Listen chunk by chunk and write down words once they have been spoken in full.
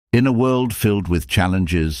In a world filled with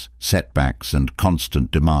challenges, setbacks, and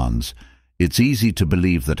constant demands, it's easy to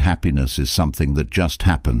believe that happiness is something that just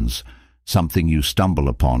happens, something you stumble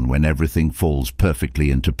upon when everything falls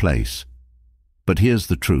perfectly into place. But here's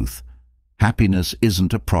the truth. Happiness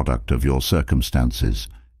isn't a product of your circumstances.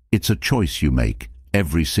 It's a choice you make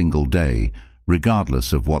every single day,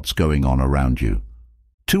 regardless of what's going on around you.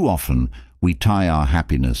 Too often, we tie our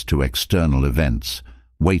happiness to external events,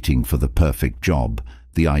 waiting for the perfect job,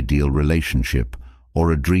 the ideal relationship,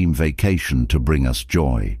 or a dream vacation to bring us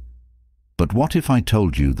joy. But what if I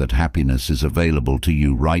told you that happiness is available to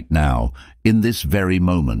you right now, in this very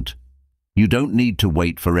moment? You don't need to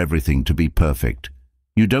wait for everything to be perfect.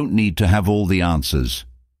 You don't need to have all the answers.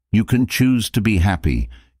 You can choose to be happy,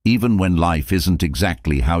 even when life isn't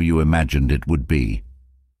exactly how you imagined it would be.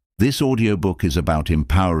 This audiobook is about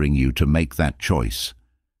empowering you to make that choice,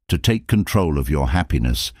 to take control of your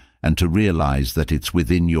happiness, and to realize that it's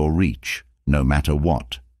within your reach, no matter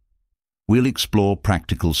what. We'll explore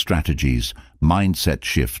practical strategies, mindset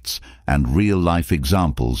shifts, and real-life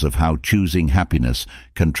examples of how choosing happiness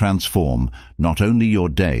can transform not only your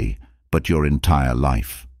day, but your entire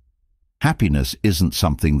life. Happiness isn't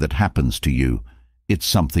something that happens to you, it's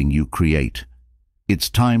something you create. It's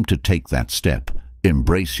time to take that step,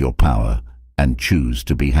 embrace your power, and choose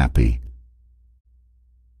to be happy.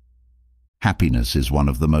 Happiness is one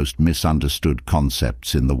of the most misunderstood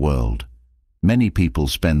concepts in the world. Many people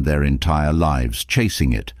spend their entire lives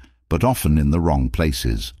chasing it, but often in the wrong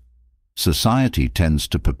places. Society tends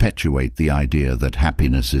to perpetuate the idea that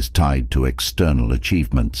happiness is tied to external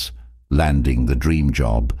achievements, landing the dream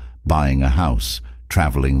job, buying a house,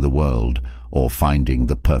 traveling the world, or finding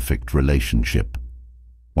the perfect relationship.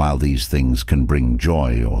 While these things can bring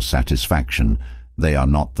joy or satisfaction, they are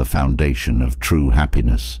not the foundation of true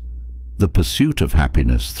happiness. The pursuit of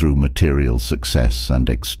happiness through material success and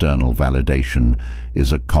external validation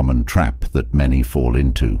is a common trap that many fall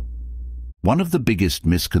into. One of the biggest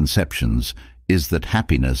misconceptions is that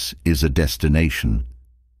happiness is a destination.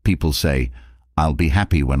 People say, "I'll be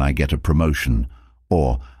happy when I get a promotion,"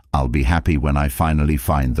 or "I'll be happy when I finally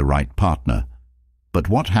find the right partner." But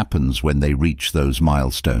what happens when they reach those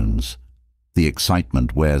milestones? The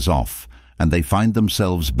excitement wears off, and they find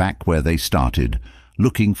themselves back where they started,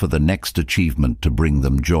 looking for the next achievement to bring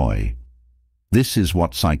them joy. This is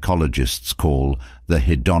what psychologists call the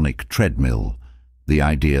hedonic treadmill, the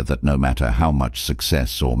idea that no matter how much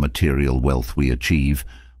success or material wealth we achieve,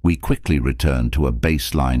 we quickly return to a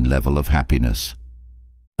baseline level of happiness.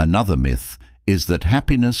 Another myth is that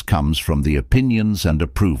happiness comes from the opinions and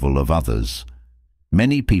approval of others.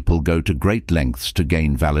 Many people go to great lengths to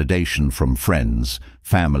gain validation from friends,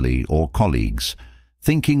 family, or colleagues,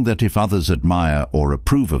 thinking that if others admire or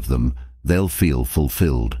approve of them, they'll feel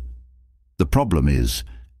fulfilled. The problem is,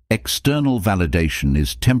 external validation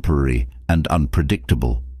is temporary and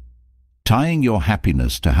unpredictable. Tying your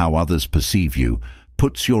happiness to how others perceive you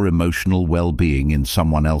puts your emotional well-being in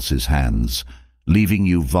someone else's hands, leaving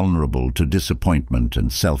you vulnerable to disappointment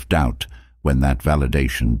and self-doubt when that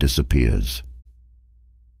validation disappears.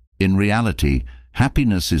 In reality,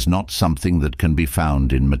 happiness is not something that can be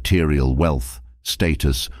found in material wealth,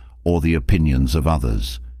 status, or the opinions of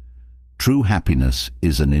others. True happiness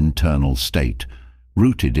is an internal state,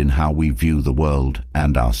 rooted in how we view the world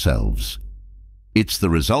and ourselves. It's the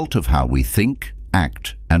result of how we think,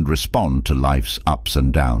 act, and respond to life's ups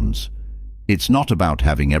and downs. It's not about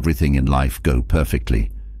having everything in life go perfectly.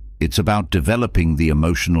 It's about developing the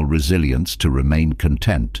emotional resilience to remain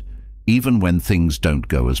content, even when things don't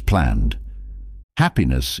go as planned.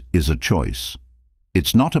 Happiness is a choice.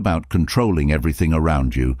 It's not about controlling everything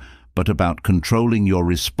around you, but about controlling your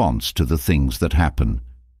response to the things that happen.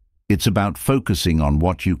 It's about focusing on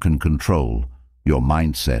what you can control, your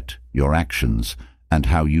mindset, your actions, and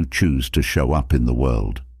how you choose to show up in the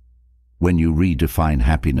world. When you redefine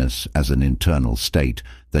happiness as an internal state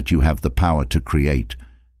that you have the power to create,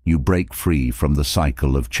 you break free from the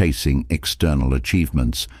cycle of chasing external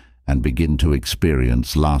achievements and begin to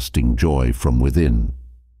experience lasting joy from within.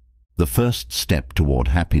 The first step toward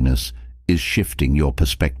happiness is shifting your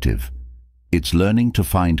perspective. It's learning to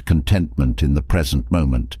find contentment in the present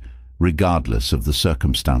moment, regardless of the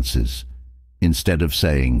circumstances. Instead of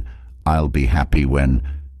saying, "I'll be happy when,"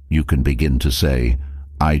 you can begin to say,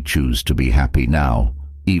 "I choose to be happy now,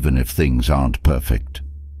 even if things aren't perfect."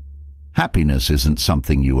 Happiness isn't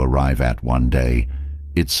something you arrive at one day.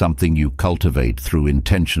 It's something you cultivate through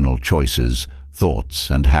intentional choices, thoughts,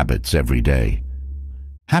 and habits every day.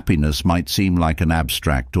 Happiness might seem like an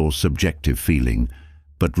abstract or subjective feeling,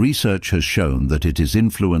 but research has shown that it is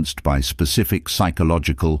influenced by specific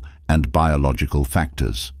psychological and biological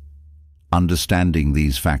factors. Understanding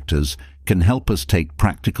these factors can help us take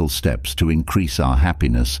practical steps to increase our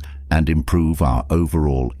happiness and improve our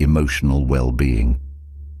overall emotional well-being.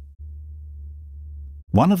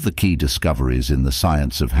 One of the key discoveries in the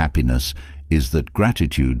science of happiness is that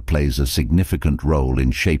gratitude plays a significant role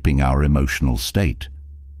in shaping our emotional state.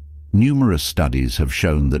 Numerous studies have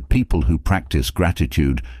shown that people who practice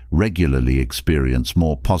gratitude regularly experience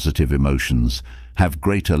more positive emotions, have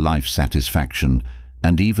greater life satisfaction,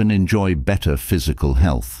 and even enjoy better physical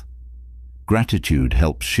health. Gratitude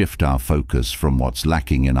helps shift our focus from what's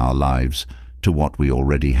lacking in our lives to what we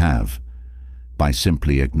already have. By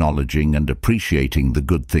simply acknowledging and appreciating the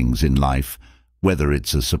good things in life, whether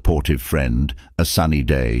it's a supportive friend, a sunny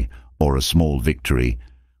day, or a small victory,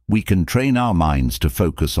 we can train our minds to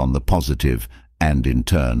focus on the positive and, in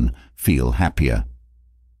turn, feel happier.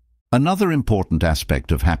 Another important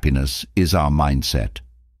aspect of happiness is our mindset.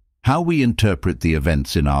 How we interpret the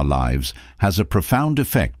events in our lives has a profound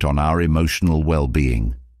effect on our emotional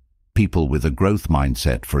well-being. People with a growth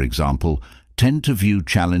mindset, for example, tend to view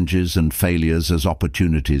challenges and failures as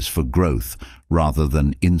opportunities for growth rather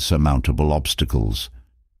than insurmountable obstacles.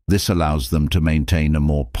 This allows them to maintain a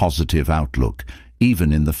more positive outlook,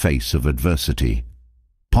 even in the face of adversity.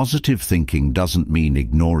 Positive thinking doesn't mean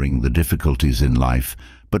ignoring the difficulties in life,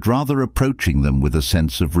 but rather approaching them with a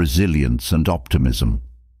sense of resilience and optimism.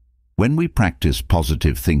 When we practice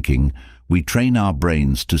positive thinking, we train our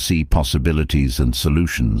brains to see possibilities and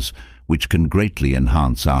solutions, which can greatly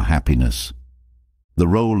enhance our happiness. The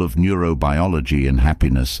role of neurobiology in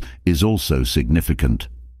happiness is also significant.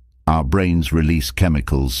 Our brains release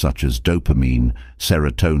chemicals such as dopamine,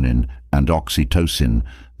 serotonin, and oxytocin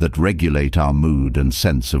that regulate our mood and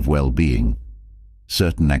sense of well-being.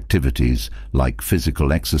 Certain activities, like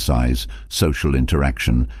physical exercise, social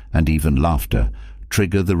interaction, and even laughter,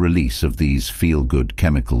 trigger the release of these feel-good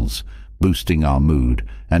chemicals, boosting our mood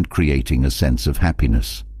and creating a sense of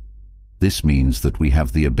happiness. This means that we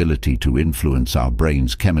have the ability to influence our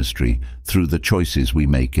brain's chemistry through the choices we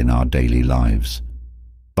make in our daily lives.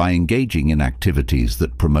 By engaging in activities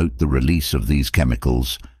that promote the release of these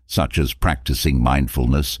chemicals, such as practicing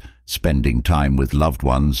mindfulness, spending time with loved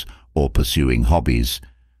ones, or pursuing hobbies,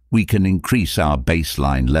 we can increase our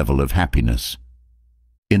baseline level of happiness.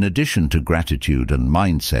 In addition to gratitude and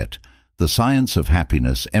mindset, the science of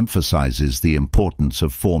happiness emphasizes the importance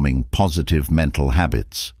of forming positive mental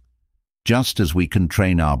habits. Just as we can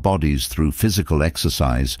train our bodies through physical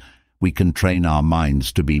exercise, we can train our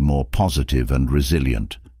minds to be more positive and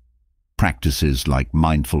resilient. Practices like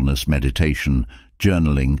mindfulness meditation,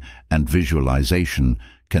 journaling, and visualization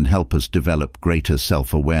can help us develop greater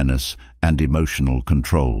self-awareness and emotional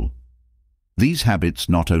control. These habits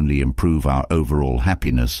not only improve our overall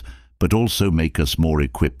happiness, but also make us more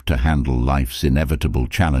equipped to handle life's inevitable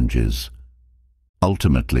challenges.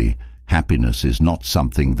 Ultimately, happiness is not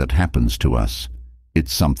something that happens to us.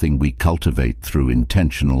 It's something we cultivate through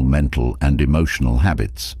intentional mental and emotional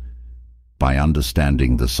habits. By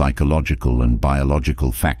understanding the psychological and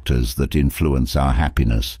biological factors that influence our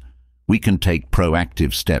happiness, we can take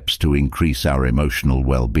proactive steps to increase our emotional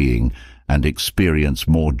well-being and experience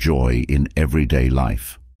more joy in everyday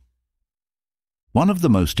life. One of the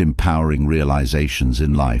most empowering realizations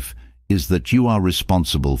in life is that you are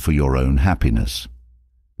responsible for your own happiness.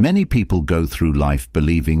 Many people go through life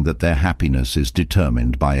believing that their happiness is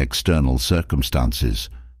determined by external circumstances,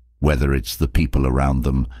 whether it's the people around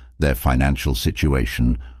them, their financial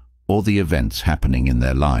situation, or the events happening in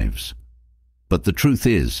their lives. But the truth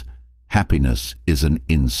is, happiness is an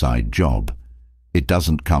inside job. It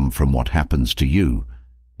doesn't come from what happens to you.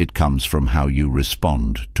 It comes from how you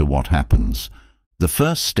respond to what happens. The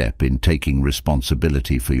first step in taking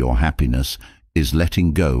responsibility for your happiness is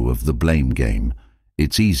letting go of the blame game.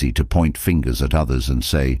 It's easy to point fingers at others and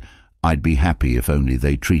say, "I'd be happy if only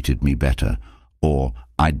they treated me better," or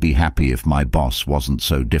 "I'd be happy if my boss wasn't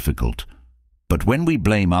so difficult." But when we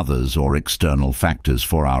blame others or external factors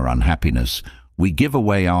for our unhappiness, we give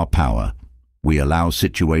away our power. We allow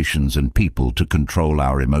situations and people to control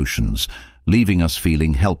our emotions, leaving us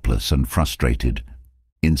feeling helpless and frustrated.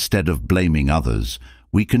 Instead of blaming others,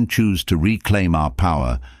 we can choose to reclaim our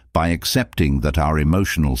power by accepting that our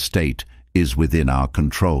emotional state is within our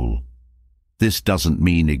control. This doesn't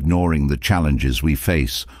mean ignoring the challenges we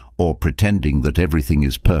face or pretending that everything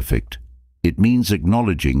is perfect. It means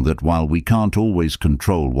acknowledging that while we can't always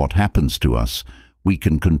control what happens to us, we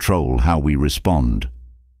can control how we respond.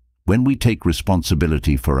 When we take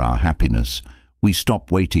responsibility for our happiness, we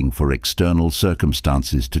stop waiting for external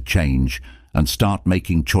circumstances to change and start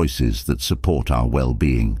making choices that support our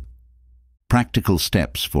well-being. Practical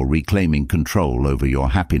steps for reclaiming control over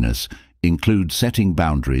your happiness include setting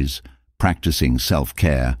boundaries, practicing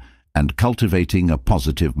self-care, and cultivating a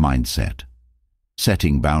positive mindset.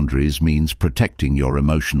 Setting boundaries means protecting your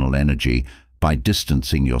emotional energy by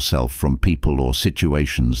distancing yourself from people or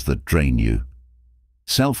situations that drain you.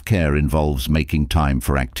 Self-care involves making time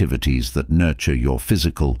for activities that nurture your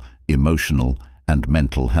physical, emotional, and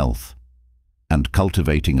mental health. And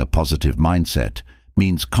cultivating a positive mindset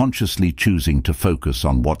means consciously choosing to focus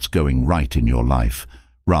on what's going right in your life,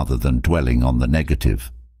 rather than dwelling on the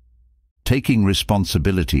negative. Taking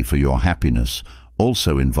responsibility for your happiness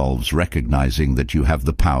also involves recognizing that you have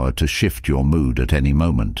the power to shift your mood at any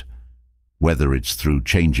moment. Whether it's through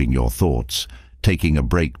changing your thoughts, taking a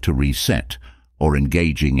break to reset, or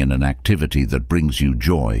engaging in an activity that brings you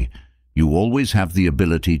joy, you always have the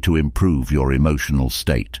ability to improve your emotional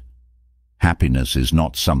state. Happiness is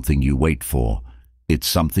not something you wait for. It's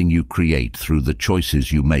something you create through the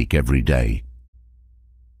choices you make every day.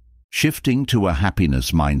 Shifting to a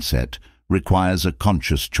happiness mindset requires a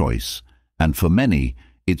conscious choice, and for many,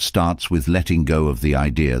 it starts with letting go of the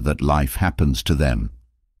idea that life happens to them.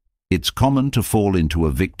 It's common to fall into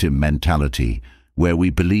a victim mentality, where we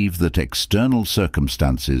believe that external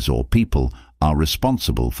circumstances or people are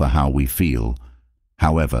responsible for how we feel.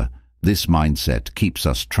 However, this mindset keeps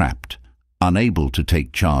us trapped, unable to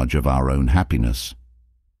take charge of our own happiness.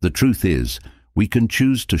 The truth is, we can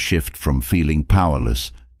choose to shift from feeling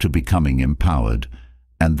powerless to becoming empowered,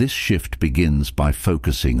 and this shift begins by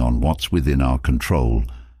focusing on what's within our control,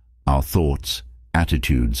 our thoughts,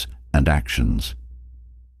 attitudes, and actions.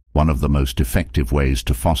 One of the most effective ways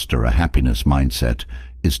to foster a happiness mindset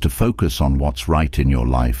is to focus on what's right in your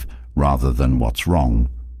life rather than what's wrong.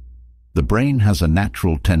 The brain has a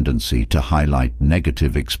natural tendency to highlight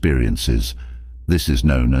negative experiences. This is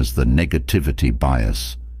known as the negativity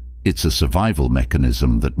bias. It's a survival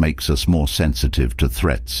mechanism that makes us more sensitive to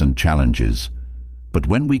threats and challenges. But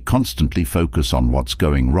when we constantly focus on what's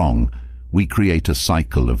going wrong, we create a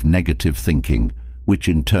cycle of negative thinking, which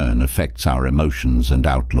in turn affects our emotions and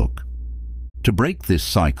outlook. To break this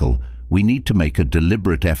cycle, we need to make a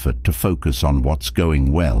deliberate effort to focus on what's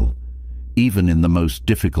going well. Even in the most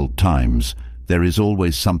difficult times, there is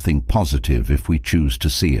always something positive if we choose to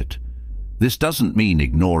see it. This doesn't mean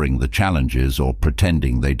ignoring the challenges or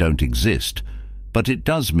pretending they don't exist, but it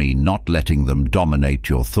does mean not letting them dominate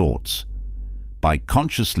your thoughts. By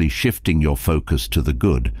consciously shifting your focus to the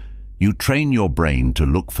good, you train your brain to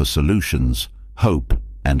look for solutions, hope,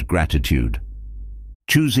 and gratitude.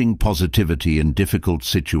 Choosing positivity in difficult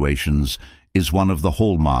situations is one of the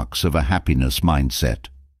hallmarks of a happiness mindset.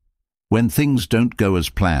 When things don't go as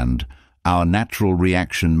planned, our natural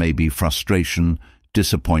reaction may be frustration,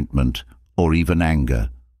 disappointment, or even anger.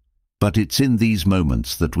 But it's in these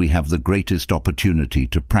moments that we have the greatest opportunity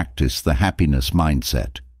to practice the happiness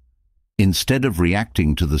mindset. Instead of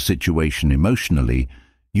reacting to the situation emotionally,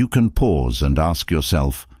 you can pause and ask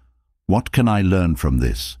yourself, what can I learn from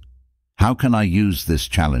this? How can I use this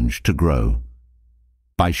challenge to grow?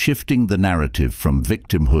 By shifting the narrative from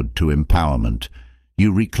victimhood to empowerment,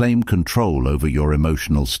 you reclaim control over your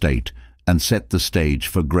emotional state and set the stage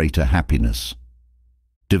for greater happiness.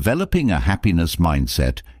 Developing a happiness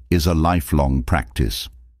mindset is a lifelong practice.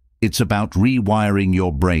 It's about rewiring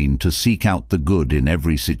your brain to seek out the good in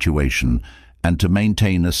every situation and to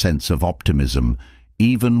maintain a sense of optimism,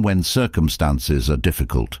 even when circumstances are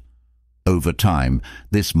difficult. Over time,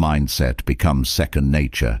 this mindset becomes second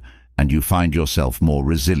nature, and you find yourself more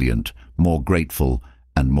resilient, more grateful,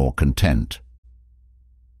 and more content.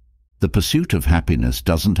 The pursuit of happiness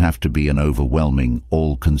doesn't have to be an overwhelming,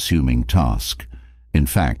 all-consuming task. In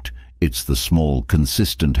fact, it's the small,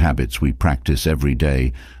 consistent habits we practice every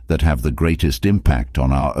day that have the greatest impact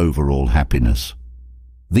on our overall happiness.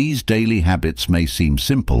 These daily habits may seem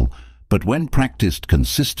simple, but when practiced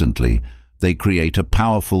consistently, they create a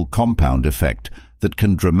powerful compound effect that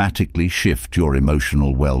can dramatically shift your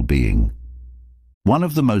emotional well-being. One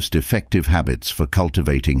of the most effective habits for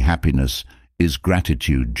cultivating happiness is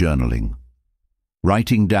gratitude journaling.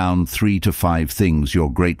 Writing down 3 to 5 things you're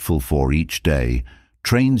grateful for each day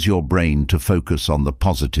trains your brain to focus on the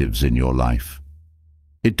positives in your life.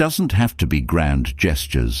 It doesn't have to be grand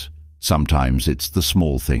gestures. Sometimes it's the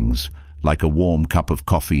small things, like a warm cup of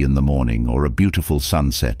coffee in the morning or a beautiful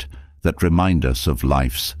sunset, that remind us of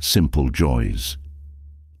life's simple joys.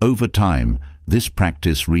 Over time, this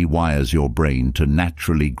practice rewires your brain to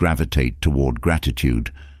naturally gravitate toward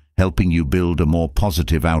gratitude, helping you build a more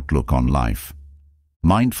positive outlook on life.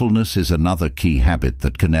 Mindfulness is another key habit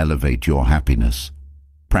that can elevate your happiness.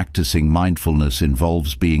 Practicing mindfulness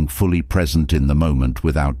involves being fully present in the moment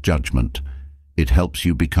without judgment. It helps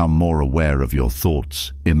you become more aware of your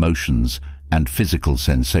thoughts, emotions, and physical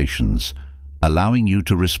sensations, allowing you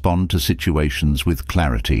to respond to situations with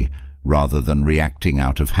clarity rather than reacting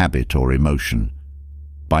out of habit or emotion.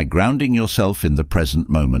 By grounding yourself in the present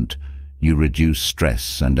moment, you reduce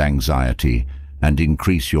stress and anxiety and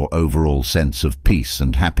increase your overall sense of peace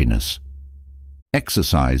and happiness.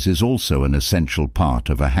 Exercise is also an essential part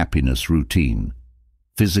of a happiness routine.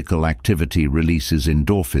 Physical activity releases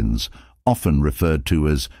endorphins, often referred to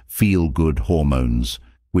as feel-good hormones,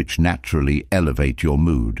 which naturally elevate your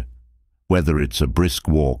mood. Whether it's a brisk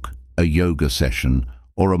walk, a yoga session,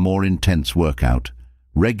 or a more intense workout,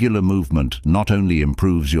 regular movement not only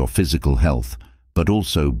improves your physical health, but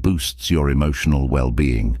also boosts your emotional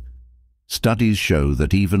well-being. Studies show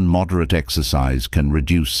that even moderate exercise can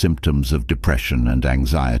reduce symptoms of depression and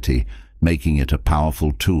anxiety, making it a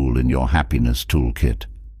powerful tool in your happiness toolkit.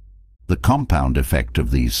 The compound effect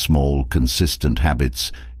of these small, consistent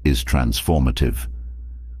habits is transformative.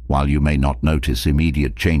 While you may not notice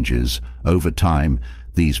immediate changes, over time,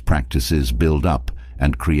 these practices build up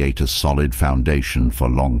and create a solid foundation for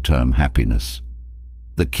long-term happiness.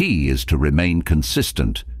 The key is to remain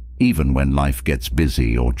consistent, even when life gets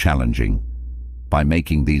busy or challenging. By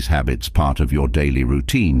making these habits part of your daily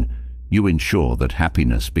routine, you ensure that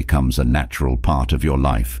happiness becomes a natural part of your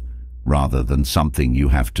life, rather than something you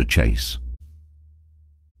have to chase.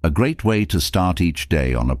 A great way to start each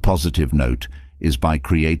day on a positive note is by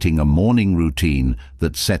creating a morning routine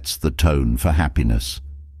that sets the tone for happiness.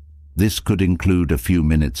 This could include a few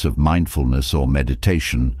minutes of mindfulness or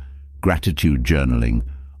meditation, gratitude journaling,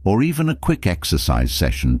 or even a quick exercise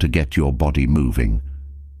session to get your body moving.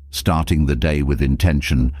 Starting the day with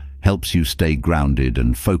intention helps you stay grounded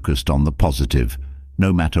and focused on the positive,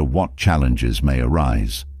 no matter what challenges may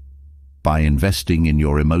arise. By investing in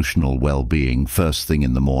your emotional well-being first thing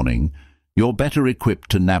in the morning, you're better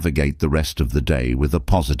equipped to navigate the rest of the day with a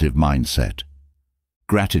positive mindset.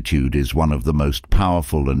 Gratitude is one of the most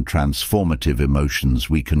powerful and transformative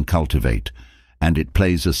emotions we can cultivate, and it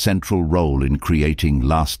plays a central role in creating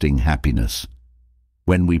lasting happiness.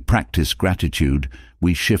 When we practice gratitude,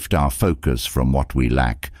 we shift our focus from what we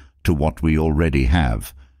lack to what we already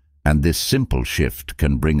have, and this simple shift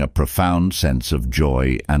can bring a profound sense of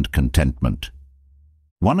joy and contentment.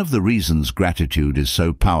 One of the reasons gratitude is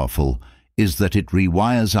so powerful is that it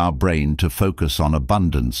rewires our brain to focus on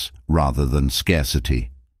abundance rather than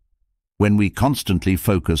scarcity. When we constantly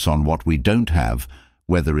focus on what we don't have,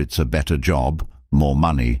 whether it's a better job, more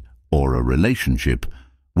money, or a relationship,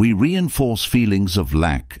 we reinforce feelings of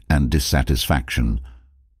lack and dissatisfaction.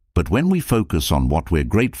 But when we focus on what we're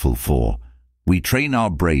grateful for, we train our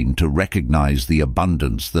brain to recognize the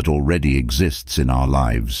abundance that already exists in our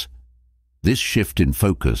lives. This shift in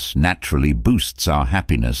focus naturally boosts our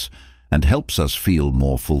happiness and helps us feel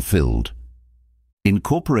more fulfilled.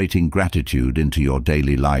 Incorporating gratitude into your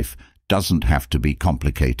daily life doesn't have to be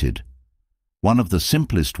complicated. One of the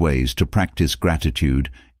simplest ways to practice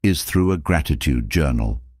gratitude is through a gratitude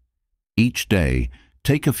journal. Each day,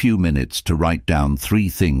 take a few minutes to write down 3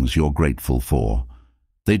 things you're grateful for.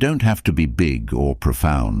 They don't have to be big or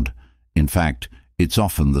profound. In fact, it's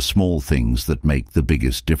often the small things that make the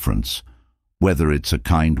biggest difference. Whether it's a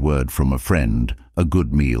kind word from a friend, a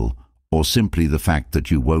good meal, or simply the fact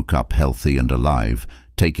that you woke up healthy and alive,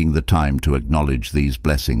 taking the time to acknowledge these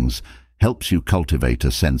blessings helps you cultivate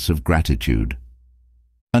a sense of gratitude.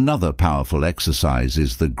 Another powerful exercise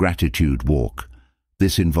is the gratitude walk.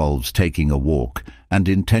 This involves taking a walk and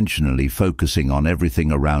intentionally focusing on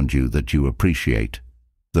everything around you that you appreciate.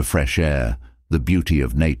 The fresh air, the beauty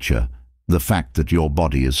of nature, the fact that your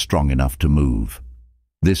body is strong enough to move.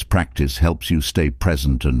 This practice helps you stay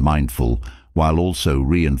present and mindful while also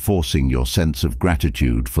reinforcing your sense of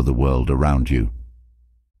gratitude for the world around you.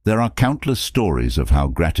 There are countless stories of how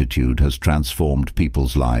gratitude has transformed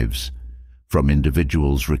people's lives, from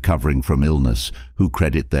individuals recovering from illness who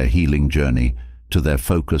credit their healing journey to their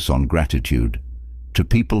focus on gratitude, to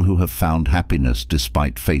people who have found happiness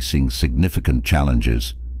despite facing significant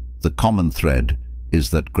challenges. The common thread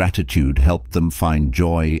is that gratitude helped them find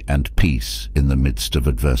joy and peace in the midst of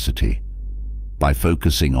adversity. By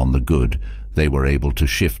focusing on the good, they were able to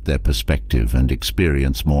shift their perspective and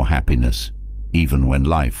experience more happiness, even when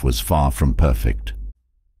life was far from perfect.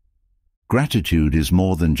 Gratitude is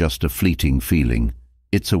more than just a fleeting feeling,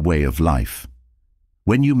 it's a way of life.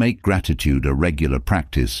 When you make gratitude a regular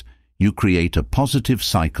practice, you create a positive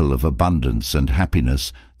cycle of abundance and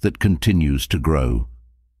happiness that continues to grow.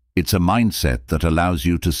 It's a mindset that allows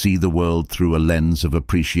you to see the world through a lens of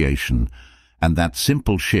appreciation, and that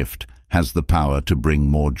simple shift has the power to bring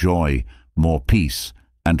more joy, more peace,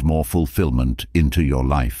 and more fulfillment into your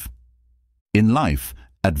life. In life,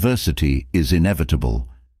 adversity is inevitable.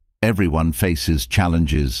 Everyone faces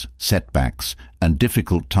challenges, setbacks, and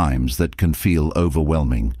difficult times that can feel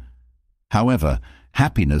overwhelming. However,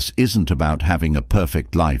 happiness isn't about having a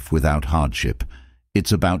perfect life without hardship.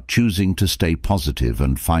 It's about choosing to stay positive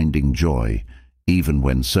and finding joy, even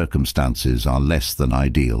when circumstances are less than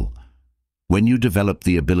ideal. When you develop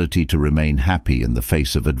the ability to remain happy in the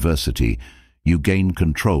face of adversity, you gain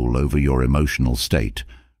control over your emotional state,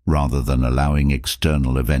 rather than allowing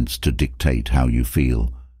external events to dictate how you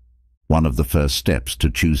feel. One of the first steps to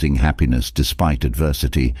choosing happiness despite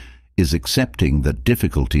adversity is accepting that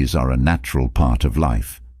difficulties are a natural part of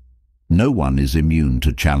life. No one is immune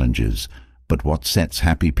to challenges, but what sets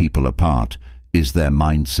happy people apart is their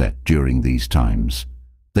mindset during these times.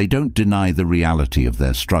 They don't deny the reality of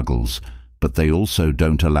their struggles, but they also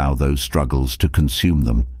don't allow those struggles to consume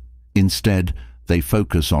them. Instead, they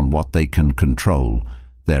focus on what they can control: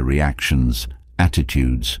 their reactions,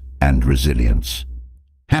 attitudes, and resilience.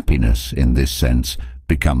 Happiness, in this sense,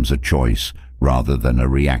 becomes a choice rather than a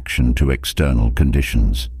reaction to external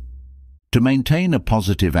conditions. To maintain a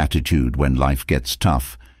positive attitude when life gets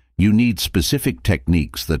tough, you need specific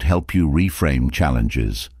techniques that help you reframe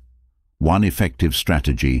challenges. One effective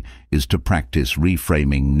strategy is to practice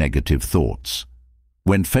reframing negative thoughts.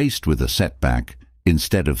 When faced with a setback,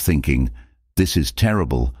 instead of thinking, "This is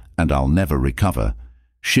terrible and I'll never recover,"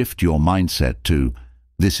 shift your mindset to,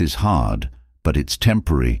 "This is hard, but it's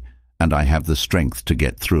temporary and I have the strength to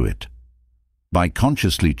get through it." By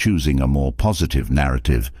consciously choosing a more positive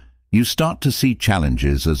narrative, you start to see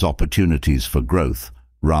challenges as opportunities for growth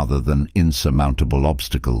rather than insurmountable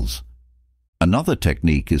obstacles. Another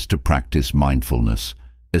technique is to practice mindfulness,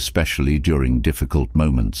 especially during difficult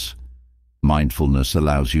moments. Mindfulness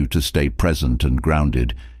allows you to stay present and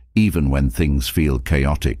grounded, even when things feel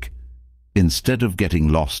chaotic. Instead of getting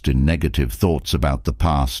lost in negative thoughts about the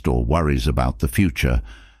past or worries about the future,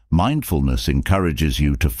 mindfulness encourages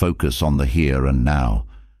you to focus on the here and now.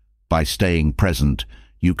 By staying present,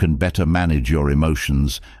 you can better manage your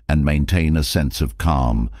emotions and maintain a sense of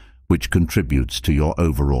calm, which contributes to your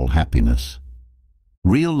overall happiness.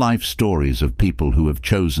 Real-life stories of people who have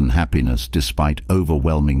chosen happiness despite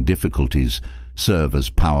overwhelming difficulties serve as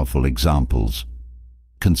powerful examples.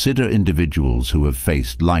 Consider individuals who have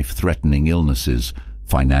faced life-threatening illnesses,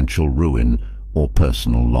 financial ruin, or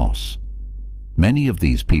personal loss. Many of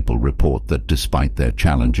these people report that despite their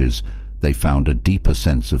challenges, they found a deeper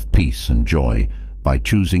sense of peace and joy by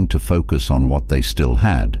choosing to focus on what they still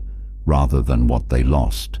had, rather than what they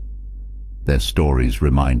lost. Their stories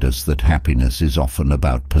remind us that happiness is often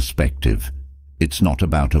about perspective. It's not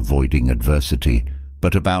about avoiding adversity,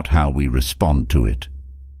 but about how we respond to it.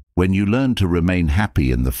 When you learn to remain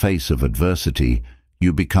happy in the face of adversity,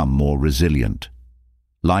 you become more resilient.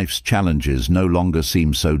 Life's challenges no longer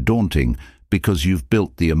seem so daunting because you've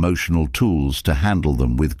built the emotional tools to handle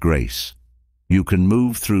them with grace. You can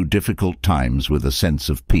move through difficult times with a sense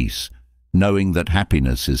of peace, knowing that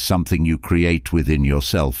happiness is something you create within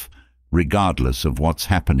yourself, regardless of what's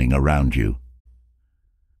happening around you.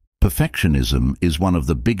 Perfectionism is one of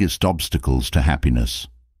the biggest obstacles to happiness.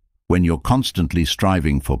 When you're constantly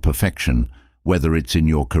striving for perfection, whether it's in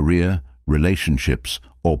your career, relationships,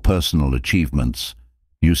 or personal achievements,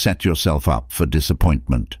 you set yourself up for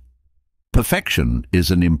disappointment. Perfection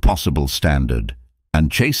is an impossible standard,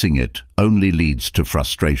 and chasing it only leads to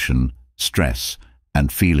frustration, stress,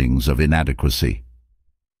 and feelings of inadequacy.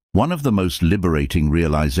 One of the most liberating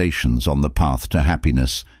realizations on the path to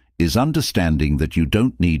happiness is understanding that you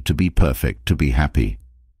don't need to be perfect to be happy.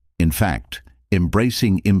 In fact,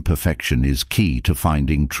 embracing imperfection is key to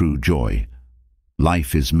finding true joy.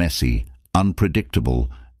 Life is messy, unpredictable,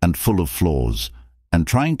 and full of flaws, and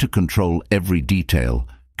trying to control every detail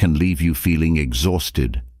can leave you feeling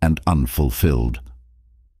exhausted and unfulfilled.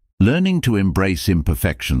 Learning to embrace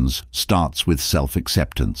imperfections starts with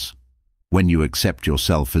self-acceptance. When you accept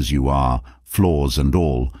yourself as you are, flaws and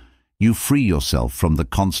all, you free yourself from the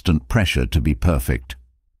constant pressure to be perfect.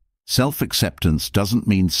 Self-acceptance doesn't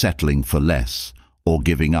mean settling for less or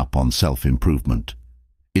giving up on self-improvement.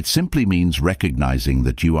 It simply means recognizing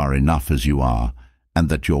that you are enough as you are and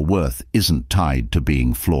that your worth isn't tied to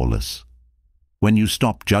being flawless. When you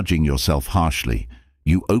stop judging yourself harshly,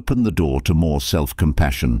 you open the door to more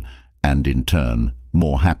self-compassion and, in turn,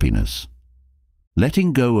 more happiness.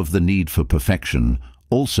 Letting go of the need for perfection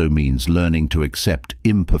also means learning to accept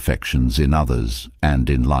imperfections in others and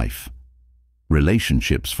in life.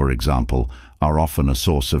 Relationships, for example, are often a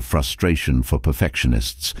source of frustration for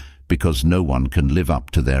perfectionists because no one can live up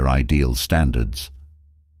to their ideal standards.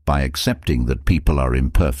 By accepting that people are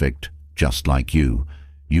imperfect, just like you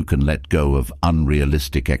can let go of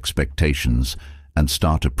unrealistic expectations and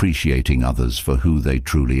start appreciating others for who they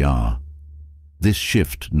truly are. This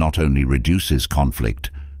shift not only reduces conflict,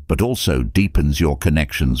 but also deepens your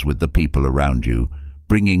connections with the people around you,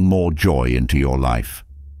 bringing more joy into your life.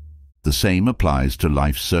 The same applies to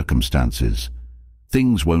life's circumstances.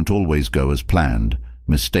 Things won't always go as planned,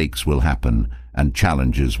 mistakes will happen, and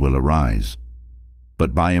challenges will arise.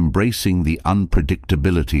 But by embracing the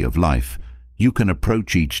unpredictability of life, you can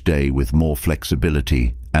approach each day with more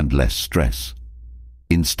flexibility and less stress.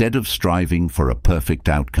 Instead of striving for a perfect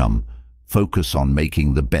outcome, focus on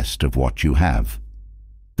making the best of what you have.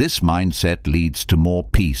 This mindset leads to more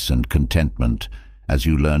peace and contentment as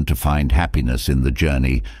you learn to find happiness in the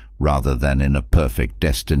journey rather than in a perfect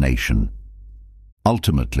destination.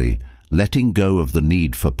 Ultimately, letting go of the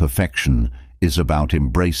need for perfection is about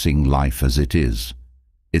embracing life as it is.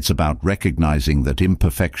 It's about recognizing that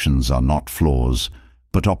imperfections are not flaws,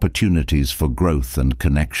 but opportunities for growth and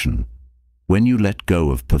connection. When you let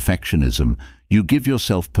go of perfectionism, you give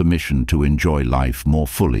yourself permission to enjoy life more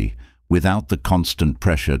fully, without the constant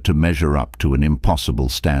pressure to measure up to an impossible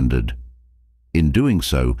standard. In doing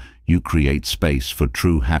so, you create space for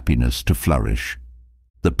true happiness to flourish.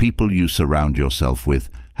 The people you surround yourself with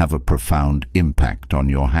have a profound impact on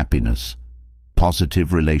your happiness.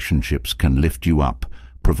 Positive relationships can lift you up,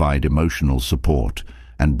 provide emotional support,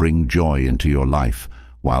 and bring joy into your life,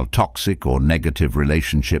 while toxic or negative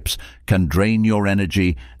relationships can drain your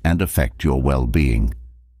energy and affect your well-being.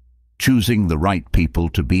 Choosing the right people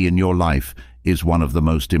to be in your life is one of the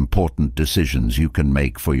most important decisions you can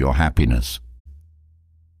make for your happiness.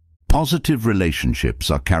 Positive relationships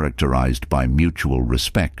are characterized by mutual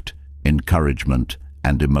respect, encouragement,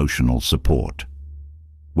 and emotional support.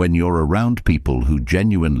 When you're around people who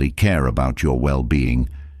genuinely care about your well-being,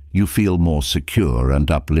 you feel more secure and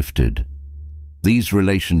uplifted. These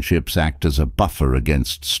relationships act as a buffer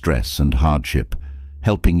against stress and hardship,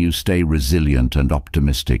 helping you stay resilient and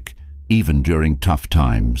optimistic, even during tough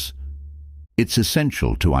times. It's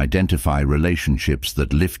essential to identify relationships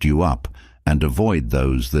that lift you up and avoid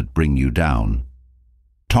those that bring you down.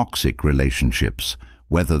 Toxic relationships,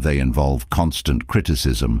 whether they involve constant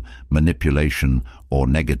criticism, manipulation, or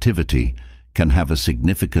negativity, can have a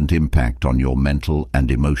significant impact on your mental and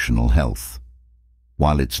emotional health.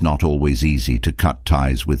 While it's not always easy to cut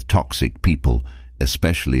ties with toxic people,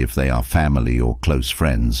 especially if they are family or close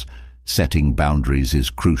friends, setting boundaries is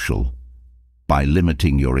crucial. By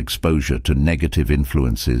limiting your exposure to negative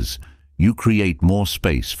influences, you create more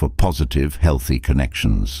space for positive, healthy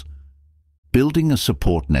connections. Building a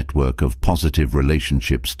support network of positive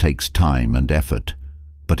relationships takes time and effort,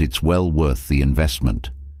 but it's well worth the investment.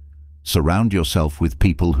 Surround yourself with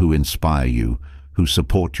people who inspire you, who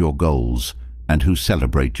support your goals, and who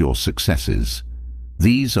celebrate your successes.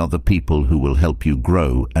 These are the people who will help you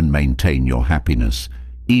grow and maintain your happiness,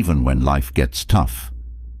 even when life gets tough.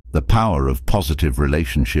 The power of positive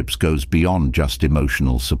relationships goes beyond just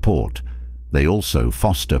emotional support. They also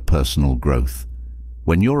foster personal growth.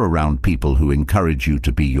 When you're around people who encourage you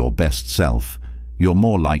to be your best self, you're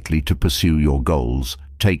more likely to pursue your goals,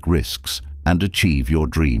 take risks, and achieve your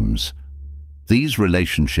dreams. These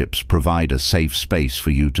relationships provide a safe space for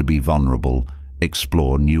you to be vulnerable,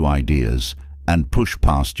 explore new ideas, and push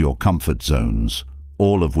past your comfort zones,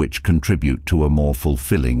 all of which contribute to a more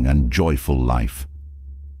fulfilling and joyful life.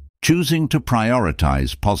 Choosing to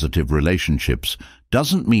prioritize positive relationships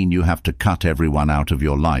doesn't mean you have to cut everyone out of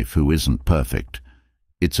your life who isn't perfect.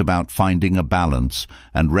 It's about finding a balance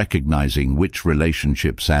and recognizing which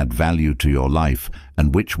relationships add value to your life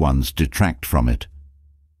and which ones detract from it.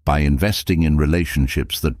 By investing in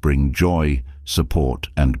relationships that bring joy, support,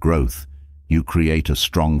 and growth, you create a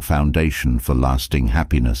strong foundation for lasting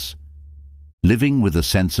happiness. Living with a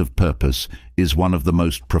sense of purpose is one of the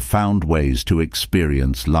most profound ways to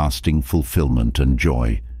experience lasting fulfillment and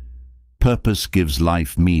joy. Purpose gives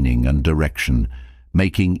life meaning and direction,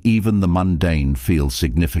 making even the mundane feel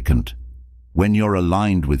significant. When you're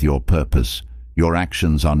aligned with your purpose, your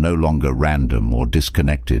actions are no longer random or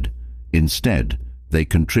disconnected. Instead, they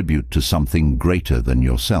contribute to something greater than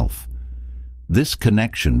yourself. This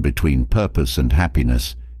connection between purpose and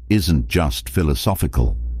happiness isn't just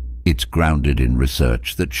philosophical. It's grounded in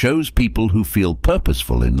research that shows people who feel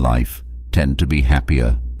purposeful in life tend to be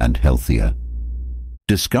happier and healthier.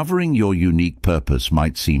 Discovering your unique purpose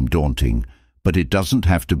might seem daunting, but it doesn't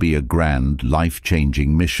have to be a grand,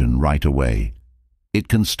 life-changing mission right away. It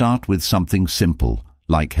can start with something simple,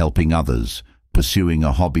 like helping others, pursuing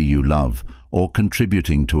a hobby you love, or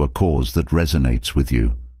contributing to a cause that resonates with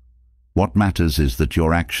you. What matters is that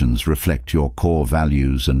your actions reflect your core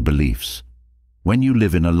values and beliefs. When you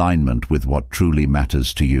live in alignment with what truly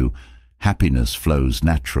matters to you, happiness flows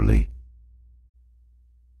naturally.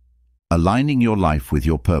 Aligning your life with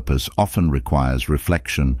your purpose often requires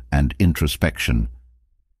reflection and introspection.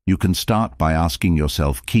 You can start by asking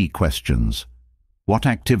yourself key questions. What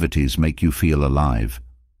activities make you feel alive?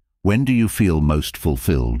 When do you feel most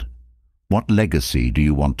fulfilled? What legacy do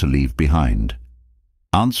you want to leave behind?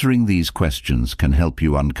 Answering these questions can help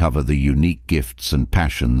you uncover the unique gifts and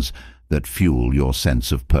passions that fuel your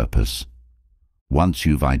sense of purpose. Once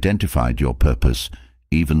you've identified your purpose,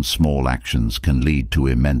 even small actions can lead to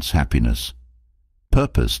immense happiness.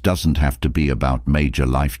 Purpose doesn't have to be about major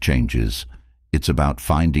life changes. It's about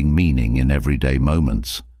finding meaning in everyday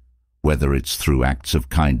moments. Whether it's through acts of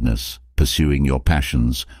kindness, pursuing your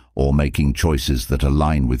passions, or making choices that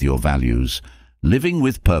align with your values, living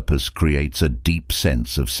with purpose creates a deep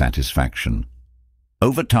sense of satisfaction.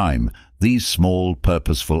 Over time, these small,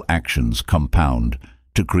 purposeful actions compound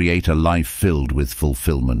to create a life filled with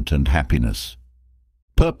fulfillment and happiness.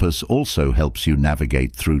 Purpose also helps you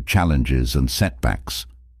navigate through challenges and setbacks.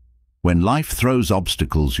 When life throws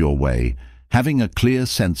obstacles your way, having a clear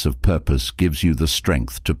sense of purpose gives you the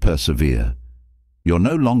strength to persevere. You're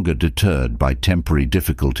no longer deterred by temporary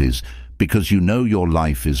difficulties because you know your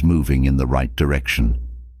life is moving in the right direction.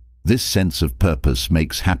 This sense of purpose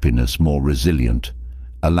makes happiness more resilient,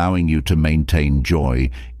 allowing you to maintain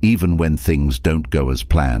joy even when things don't go as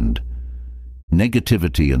planned.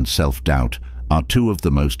 Negativity and self-doubt are two of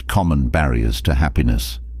the most common barriers to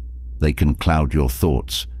happiness. They can cloud your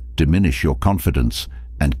thoughts, diminish your confidence,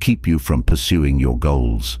 and keep you from pursuing your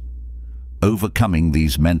goals. Overcoming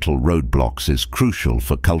these mental roadblocks is crucial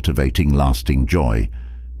for cultivating lasting joy,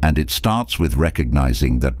 and it starts with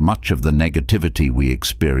recognizing that much of the negativity we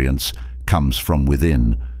experience comes from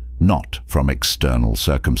within, not from external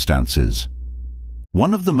circumstances.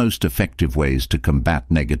 One of the most effective ways to combat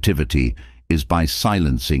negativity is by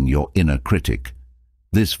silencing your inner critic.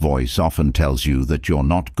 This voice often tells you that you're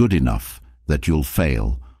not good enough, that you'll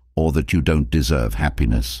fail, or that you don't deserve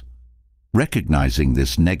happiness. Recognizing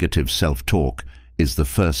this negative self-talk is the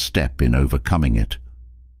first step in overcoming it.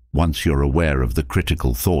 Once you're aware of the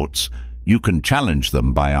critical thoughts, you can challenge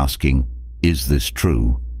them by asking, "Is this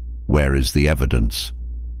true? Where is the evidence?"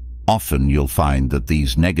 Often you'll find that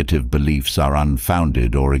these negative beliefs are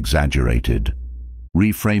unfounded or exaggerated.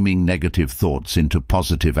 Reframing negative thoughts into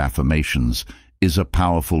positive affirmations is a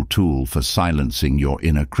powerful tool for silencing your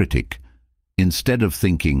inner critic. Instead of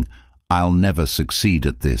thinking, "I'll never succeed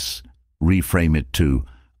at this," reframe it to,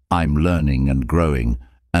 "I'm learning and growing,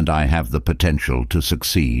 and I have the potential to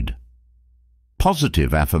succeed."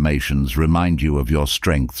 Positive affirmations remind you of your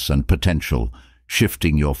strengths and potential,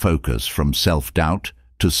 shifting your focus from self-doubt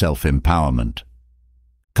to self-empowerment.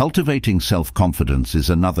 Cultivating self-confidence is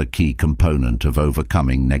another key component of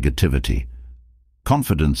overcoming negativity.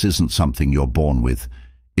 Confidence isn't something you're born with.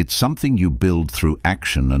 It's something you build through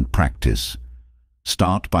action and practice.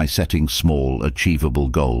 Start by setting small, achievable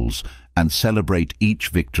goals and celebrate each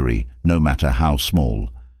victory, no matter how small.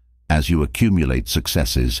 As you accumulate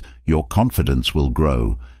successes, your confidence will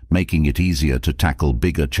grow, making it easier to tackle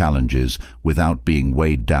bigger challenges without being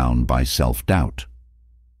weighed down by self-doubt.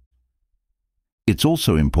 It's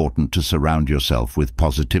also important to surround yourself with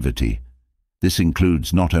positivity. This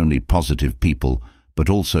includes not only positive people, but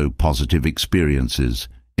also positive experiences,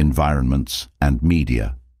 environments, and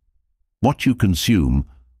media. What you consume,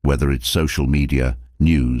 whether it's social media,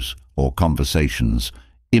 news, or conversations,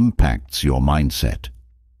 impacts your mindset.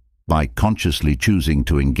 By consciously choosing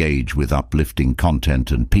to engage with uplifting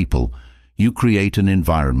content and people, you create an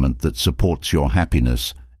environment that supports your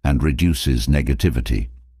happiness and reduces negativity.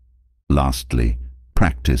 Lastly,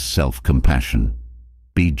 practice self-compassion.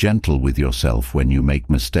 Be gentle with yourself when you make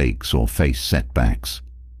mistakes or face setbacks.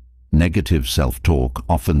 Negative self-talk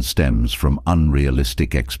often stems from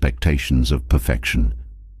unrealistic expectations of perfection.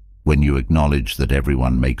 When you acknowledge that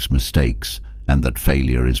everyone makes mistakes and that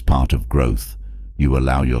failure is part of growth, you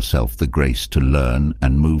allow yourself the grace to learn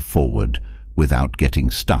and move forward without getting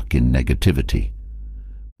stuck in negativity.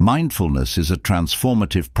 Mindfulness is a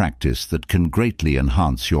transformative practice that can greatly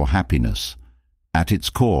enhance your happiness. At its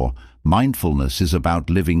core, mindfulness is about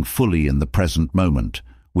living fully in the present moment,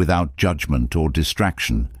 without judgment or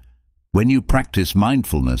distraction. When you practice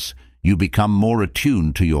mindfulness, you become more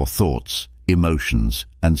attuned to your thoughts, emotions,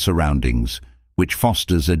 and surroundings, which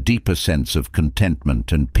fosters a deeper sense of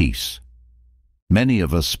contentment and peace. Many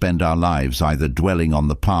of us spend our lives either dwelling on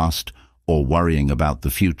the past or worrying about the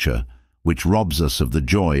future, which robs us of the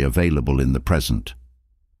joy available in the present.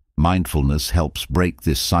 Mindfulness helps break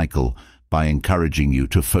this cycle by encouraging you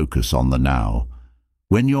to focus on the now.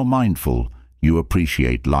 When you're mindful, you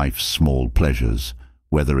appreciate life's small pleasures,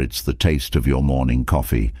 whether it's the taste of your morning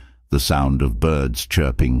coffee, the sound of birds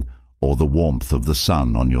chirping, or the warmth of the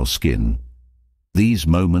sun on your skin. These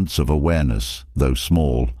moments of awareness, though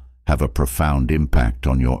small, have a profound impact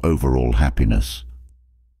on your overall happiness.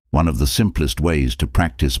 One of the simplest ways to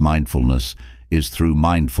practice mindfulness is through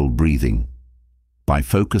mindful breathing. By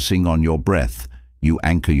focusing on your breath, you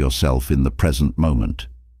anchor yourself in the present moment.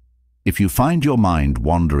 If you find your mind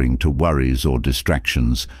wandering to worries or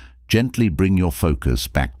distractions, gently bring your focus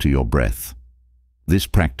back to your breath. This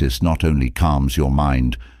practice not only calms your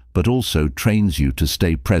mind, but also trains you to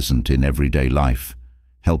stay present in everyday life,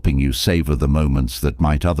 helping you savor the moments that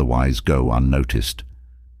might otherwise go unnoticed.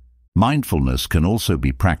 Mindfulness can also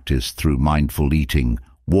be practiced through mindful eating,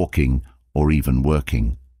 walking, or even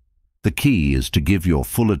working. The key is to give your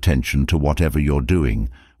full attention to whatever you're doing,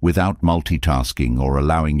 without multitasking or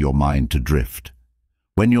allowing your mind to drift.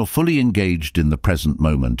 When you're fully engaged in the present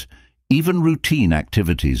moment, even routine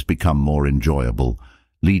activities become more enjoyable,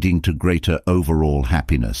 leading to greater overall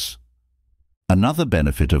happiness. Another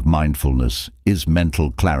benefit of mindfulness is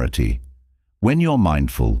mental clarity. When you're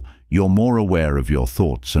mindful, you're more aware of your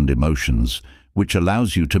thoughts and emotions, which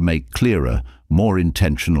allows you to make clearer, more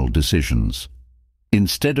intentional decisions.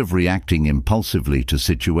 Instead of reacting impulsively to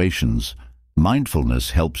situations,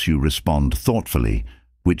 mindfulness helps you respond thoughtfully,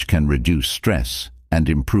 which can reduce stress and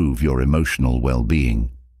improve your emotional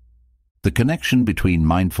well-being. The connection between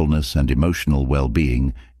mindfulness and emotional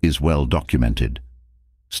well-being is well documented.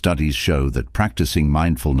 Studies show that practicing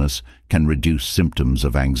mindfulness can reduce symptoms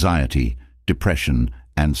of anxiety, depression,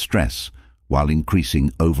 and stress, while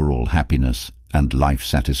increasing overall happiness and life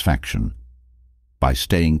satisfaction. By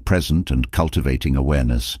staying present and cultivating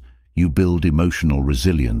awareness, you build emotional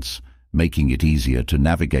resilience, making it easier to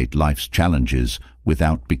navigate life's challenges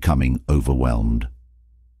without becoming overwhelmed.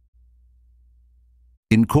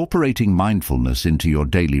 Incorporating mindfulness into your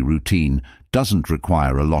daily routine doesn't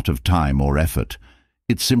require a lot of time or effort.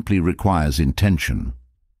 It simply requires intention.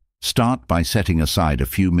 Start by setting aside a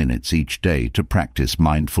few minutes each day to practice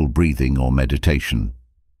mindful breathing or meditation.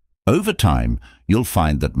 Over time, you'll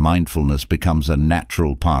find that mindfulness becomes a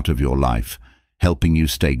natural part of your life, helping you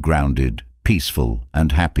stay grounded, peaceful,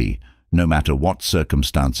 and happy, no matter what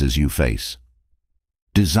circumstances you face.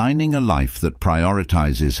 Designing a life that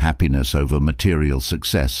prioritizes happiness over material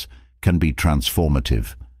success can be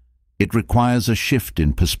transformative. It requires a shift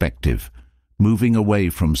in perspective, moving away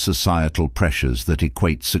from societal pressures that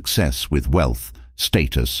equate success with wealth,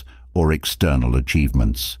 status, or external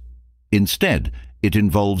achievements. Instead, it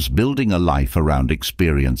involves building a life around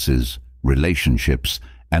experiences, relationships,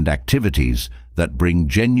 and activities that bring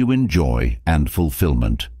genuine joy and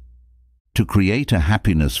fulfillment. To create a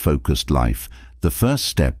happiness-focused life, the first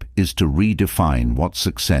step is to redefine what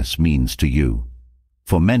success means to you.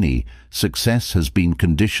 For many, success has been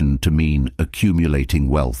conditioned to mean accumulating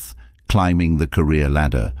wealth, climbing the career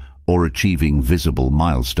ladder, or achieving visible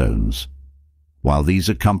milestones. While these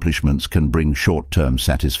accomplishments can bring short-term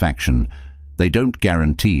satisfaction, they don't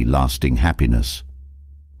guarantee lasting happiness.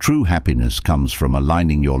 True happiness comes from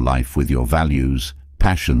aligning your life with your values,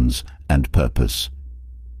 passions, and purpose.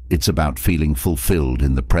 It's about feeling fulfilled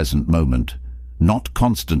in the present moment, not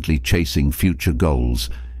constantly chasing future goals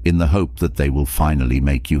in the hope that they will finally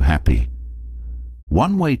make you happy.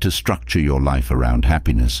 One way to structure your life around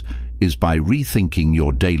happiness is by rethinking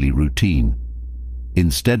your daily routine.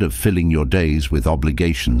 Instead of filling your days with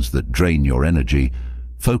obligations that drain your energy,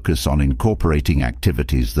 focus on incorporating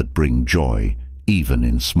activities that bring joy, even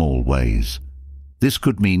in small ways. This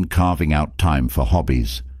could mean carving out time for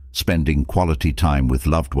hobbies, spending quality time with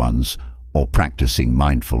loved ones, or practicing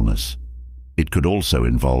mindfulness. It could also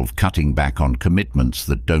involve cutting back on commitments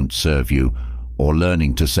that don't serve you, or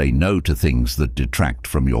learning to say no to things that detract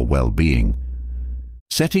from your well-being.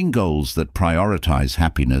 Setting goals that prioritize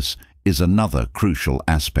happiness is another crucial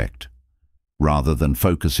aspect. Rather than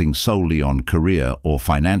focusing solely on career or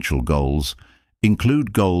financial goals,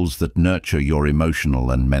 include goals that nurture your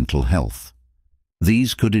emotional and mental health.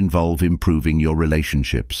 These could involve improving your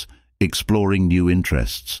relationships, exploring new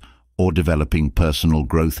interests, or developing personal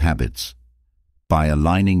growth habits. By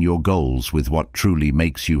aligning your goals with what truly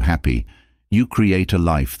makes you happy, you create a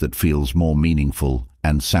life that feels more meaningful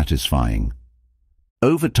and satisfying.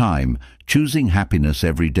 Over time, choosing happiness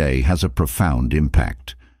every day has a profound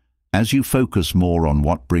impact. As you focus more on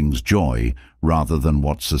what brings joy rather than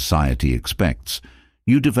what society expects,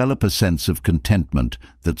 you develop a sense of contentment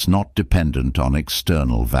that's not dependent on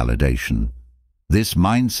external validation. This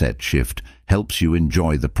mindset shift helps you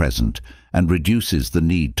enjoy the present and reduces the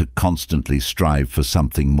need to constantly strive for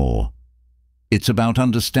something more. It's about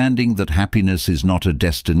understanding that happiness is not a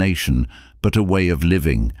destination, but a way of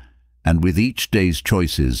living, and with each day's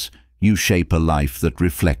choices, you shape a life that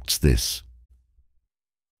reflects this.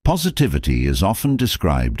 Positivity is often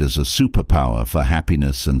described as a superpower for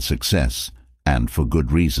happiness and success, and for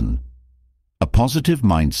good reason. A positive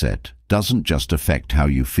mindset doesn't just affect how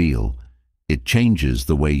you feel, it changes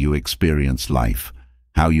the way you experience life,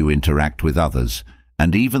 how you interact with others,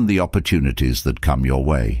 and even the opportunities that come your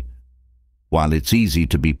way. While it's easy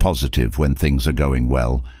to be positive when things are going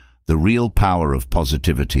well, the real power of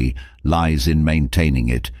positivity lies in maintaining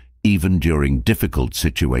it, even during difficult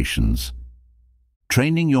situations.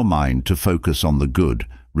 Training your mind to focus on the good,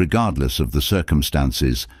 regardless of the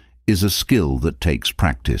circumstances, is a skill that takes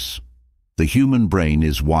practice. The human brain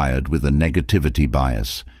is wired with a negativity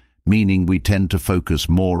bias, meaning we tend to focus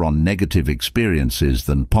more on negative experiences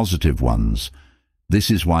than positive ones.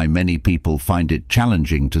 This is why many people find it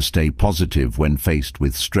challenging to stay positive when faced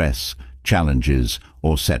with stress, challenges,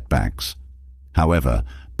 or setbacks. However,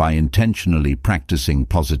 by intentionally practicing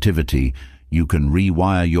positivity, you can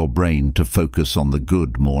rewire your brain to focus on the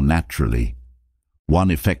good more naturally.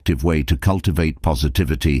 One effective way to cultivate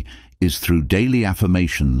positivity is through daily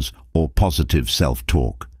affirmations or positive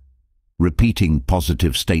self-talk. Repeating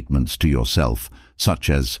positive statements to yourself, such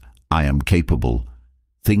as, "I am capable,"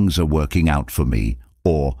 "Things are working out for me,"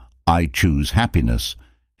 or "I choose happiness,"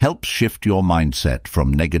 helps shift your mindset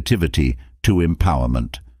from negativity to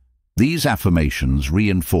empowerment. These affirmations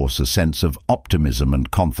reinforce a sense of optimism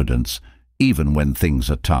and confidence, even when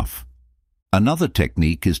things are tough. Another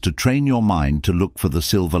technique is to train your mind to look for the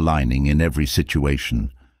silver lining in every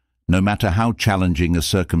situation. No matter how challenging a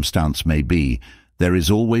circumstance may be, there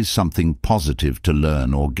is always something positive to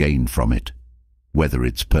learn or gain from it. Whether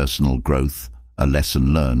it's personal growth, a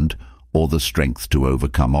lesson learned, or the strength to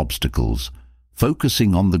overcome obstacles,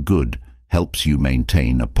 focusing on the good helps you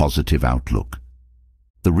maintain a positive outlook.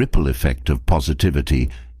 The ripple effect of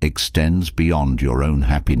positivity extends beyond your own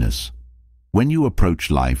happiness. When you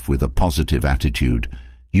approach life with a positive attitude,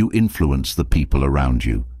 you influence the people around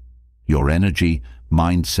you. Your energy,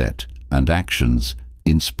 mindset, and actions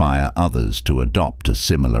inspire others to adopt a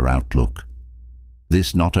similar outlook.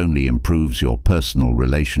 This not only improves your personal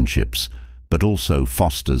relationships, but also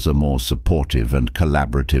fosters a more supportive and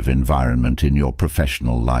collaborative environment in your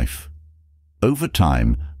professional life. Over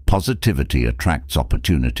time, positivity attracts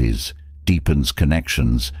opportunities, deepens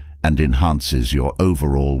connections, and enhances your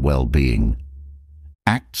overall well-being.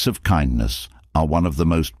 Acts of kindness are one of the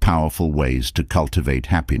most powerful ways to cultivate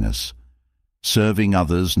happiness. Serving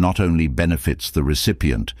others not only benefits the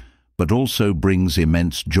recipient, but also brings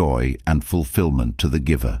immense joy and fulfillment to the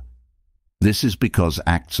giver. This is because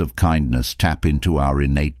acts of kindness tap into our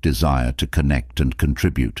innate desire to connect and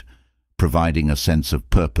contribute, providing a sense of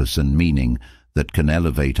purpose and meaning that can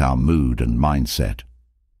elevate our mood and mindset.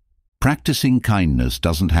 Practicing kindness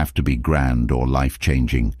doesn't have to be grand or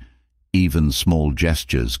life-changing. Even small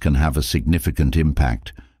gestures can have a significant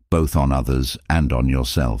impact, both on others and on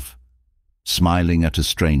yourself. Smiling at a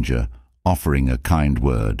stranger, offering a kind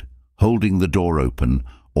word, holding the door open,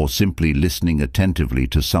 or simply listening attentively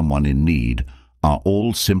to someone in need are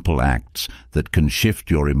all simple acts that can shift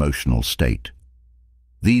your emotional state.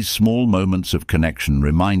 These small moments of connection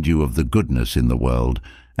remind you of the goodness in the world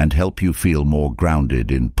and help you feel more grounded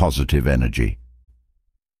in positive energy.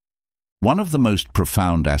 One of the most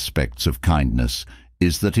profound aspects of kindness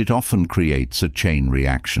is that it often creates a chain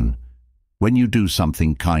reaction. When you do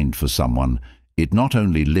something kind for someone, it not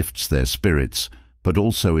only lifts their spirits, but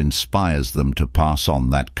also inspires them to pass on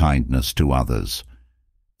that kindness to others.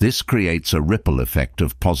 This creates a ripple effect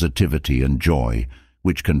of positivity and joy,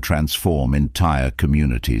 which can transform entire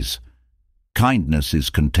communities. Kindness is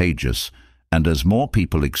contagious, and as more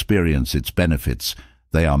people experience its benefits,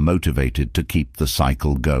 they are motivated to keep the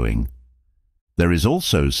cycle going. There is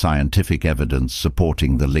also scientific evidence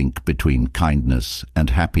supporting the link between kindness and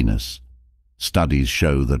happiness. Studies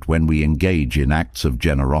show that when we engage in acts of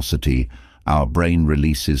generosity, our brain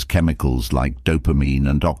releases chemicals like dopamine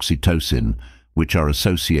and oxytocin, which are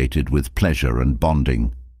associated with pleasure and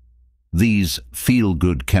bonding. These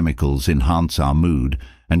feel-good chemicals enhance our mood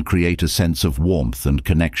and create a sense of warmth and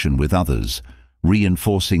connection with others,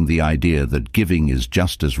 reinforcing the idea that giving is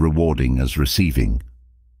just as rewarding as receiving.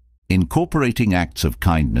 Incorporating acts of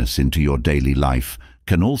kindness into your daily life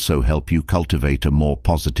can also help you cultivate a more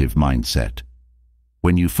positive mindset.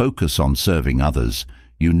 When you focus on serving others,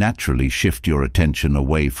 you naturally shift your attention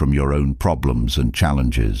away from your own problems and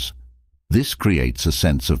challenges. This creates a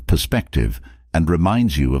sense of perspective and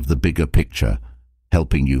reminds you of the bigger picture,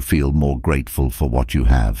 helping you feel more grateful for what you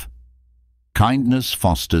have. Kindness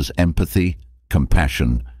fosters empathy,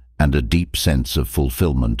 compassion, and a deep sense of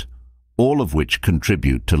fulfillment, all of which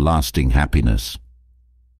contribute to lasting happiness.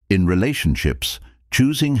 In relationships,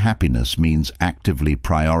 choosing happiness means actively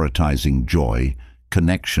prioritizing joy,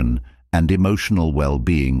 connection, and emotional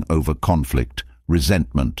well-being over conflict,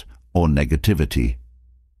 resentment, or negativity.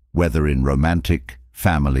 Whether in romantic,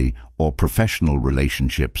 family, or professional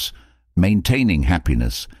relationships, maintaining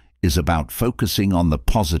happiness is about focusing on the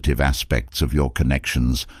positive aspects of your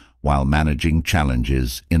connections while managing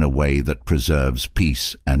challenges in a way that preserves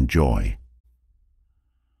peace and joy.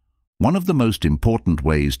 One of the most important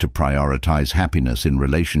ways to prioritize happiness in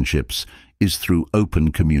relationships is through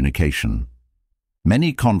open communication.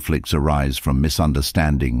 Many conflicts arise from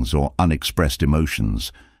misunderstandings or unexpressed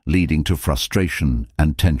emotions, leading to frustration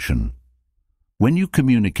and tension. When you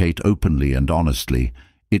communicate openly and honestly,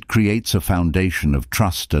 it creates a foundation of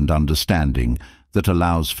trust and understanding that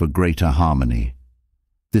allows for greater harmony.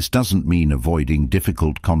 This doesn't mean avoiding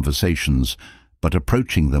difficult conversations, but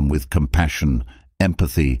approaching them with compassion,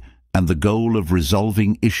 empathy, and the goal of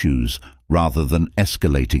resolving issues rather than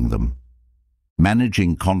escalating them.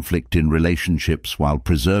 Managing conflict in relationships while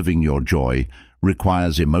preserving your joy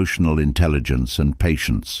requires emotional intelligence and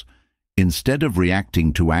patience. Instead of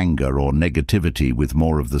reacting to anger or negativity with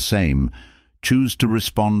more of the same, choose to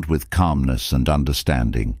respond with calmness and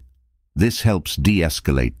understanding. This helps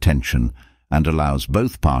de-escalate tension and allows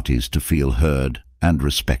both parties to feel heard and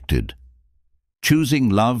respected. Choosing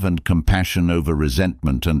love and compassion over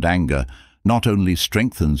resentment and anger not only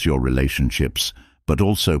strengthens your relationships, but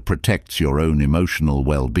also protects your own emotional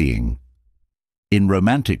well-being. In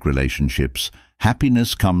romantic relationships,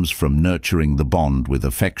 happiness comes from nurturing the bond with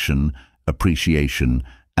affection, appreciation,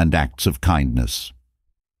 and acts of kindness.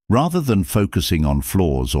 Rather than focusing on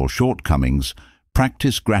flaws or shortcomings,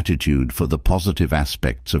 practice gratitude for the positive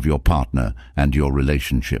aspects of your partner and your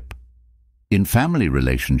relationship. In family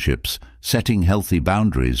relationships, setting healthy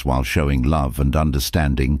boundaries while showing love and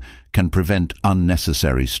understanding can prevent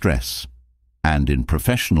unnecessary stress. And in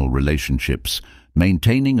professional relationships,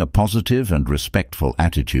 maintaining a positive and respectful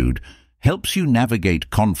attitude helps you navigate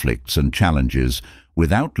conflicts and challenges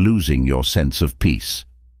without losing your sense of peace.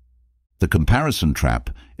 The comparison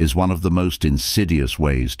trap is one of the most insidious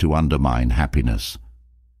ways to undermine happiness.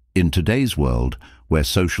 In today's world, where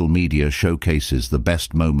social media showcases the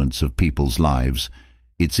best moments of people's lives,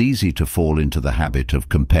 it's easy to fall into the habit of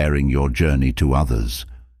comparing your journey to others.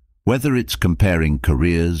 Whether it's comparing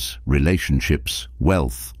careers, relationships,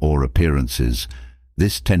 wealth, or appearances,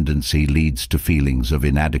 this tendency leads to feelings of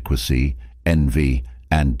inadequacy, envy,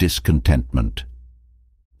 and discontentment.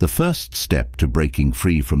 The first step to breaking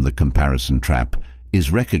free from the comparison trap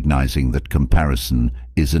is recognizing that comparison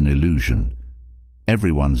is an illusion.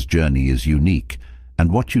 Everyone's journey is unique,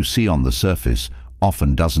 and what you see on the surface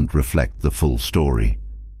often doesn't reflect the full story.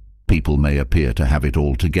 People may appear to have it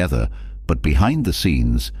all together, but behind the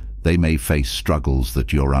scenes, they may face struggles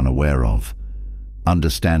that you're unaware of.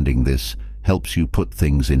 Understanding this helps you put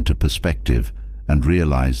things into perspective and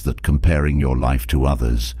realize that comparing your life to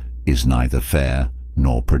others is neither fair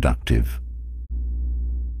nor productive.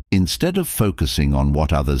 Instead of focusing on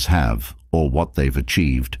what others have or what they've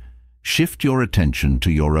achieved, shift your attention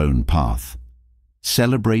to your own path.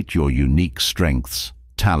 Celebrate your unique strengths,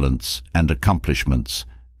 talents, and accomplishments,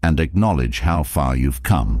 and acknowledge how far you've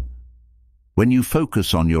come. When you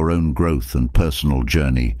focus on your own growth and personal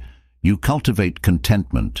journey, you cultivate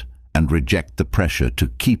contentment and reject the pressure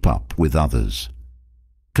to keep up with others.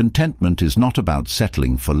 Contentment is not about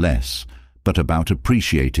settling for less, but about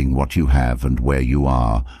appreciating what you have and where you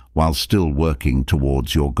are, while still working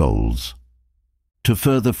towards your goals. To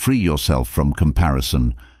further free yourself from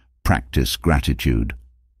comparison, practice gratitude.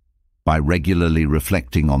 By regularly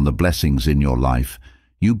reflecting on the blessings in your life,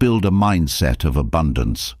 you build a mindset of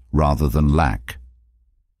abundance rather than lack.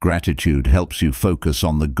 Gratitude helps you focus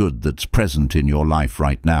on the good that's present in your life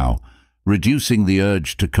right now, reducing the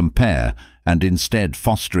urge to compare and instead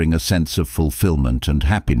fostering a sense of fulfillment and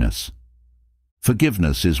happiness.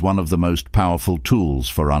 Forgiveness is one of the most powerful tools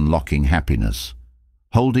for unlocking happiness.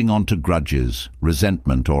 Holding on to grudges,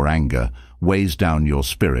 resentment, or anger weighs down your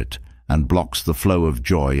spirit and blocks the flow of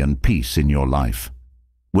joy and peace in your life.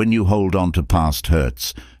 When you hold on to past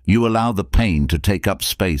hurts, you allow the pain to take up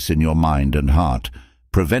space in your mind and heart,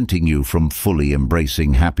 preventing you from fully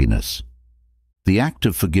embracing happiness. The act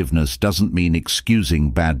of forgiveness doesn't mean excusing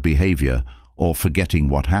bad behavior or forgetting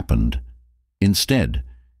what happened. Instead,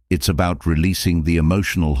 it's about releasing the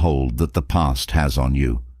emotional hold that the past has on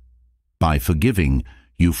you. By forgiving,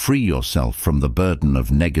 You free yourself from the burden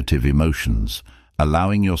of negative emotions,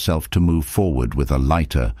 allowing yourself to move forward with a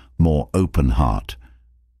lighter, more open heart.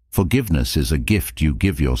 Forgiveness is a gift you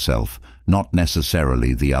give yourself, not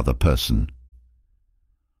necessarily the other person.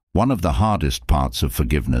 One of the hardest parts of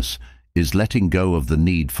forgiveness is letting go of the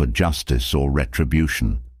need for justice or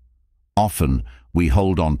retribution. Often, we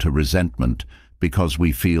hold on to resentment because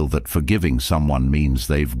we feel that forgiving someone means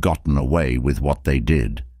they've gotten away with what they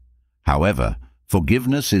did. However,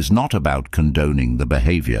 forgiveness is not about condoning the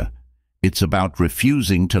behavior. It's about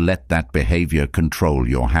refusing to let that behavior control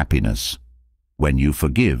your happiness. When you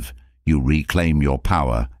forgive, you reclaim your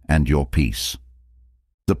power and your peace.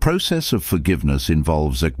 The process of forgiveness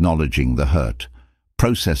involves acknowledging the hurt,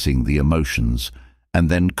 processing the emotions, and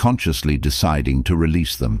then consciously deciding to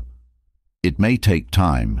release them. It may take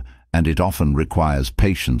time, and it often requires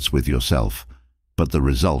patience with yourself, but the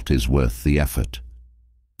result is worth the effort.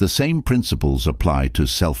 The same principles apply to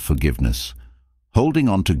self-forgiveness. Holding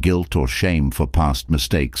on to guilt or shame for past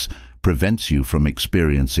mistakes prevents you from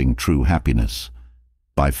experiencing true happiness.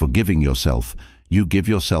 By forgiving yourself, you give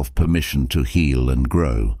yourself permission to heal and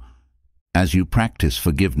grow. As you practice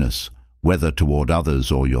forgiveness, whether toward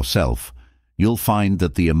others or yourself, you'll find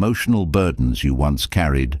that the emotional burdens you once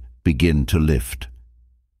carried begin to lift.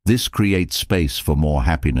 This creates space for more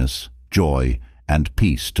happiness, joy, and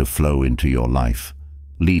peace to flow into your life,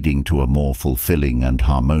 leading to a more fulfilling and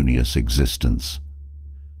harmonious existence.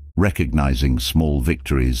 Recognizing small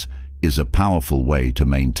victories is a powerful way to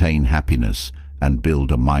maintain happiness and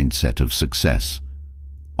build a mindset of success.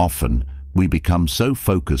 Often, we become so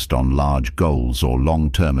focused on large goals or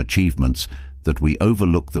long-term achievements that we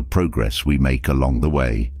overlook the progress we make along the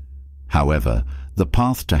way. However, the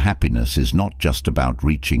path to happiness is not just about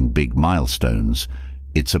reaching big milestones.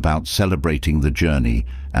 It's about celebrating the journey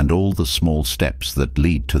and all the small steps that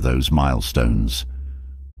lead to those milestones.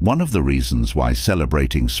 One of the reasons why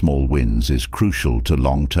celebrating small wins is crucial to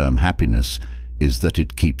long-term happiness is that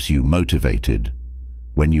it keeps you motivated.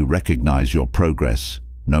 When you recognize your progress,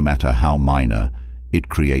 no matter how minor, it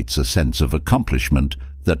creates a sense of accomplishment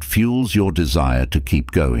that fuels your desire to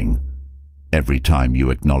keep going. Every time you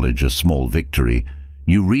acknowledge a small victory,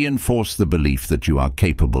 you reinforce the belief that you are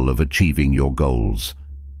capable of achieving your goals.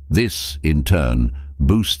 This, in turn,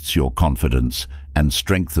 boosts your confidence and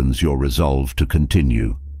strengthens your resolve to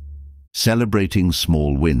continue. Celebrating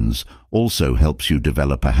small wins also helps you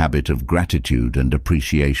develop a habit of gratitude and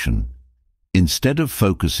appreciation. Instead of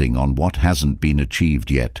focusing on what hasn't been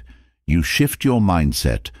achieved yet, you shift your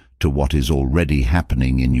mindset to what is already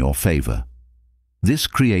happening in your favor. This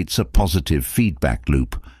creates a positive feedback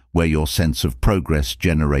loop where your sense of progress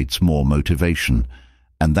generates more motivation,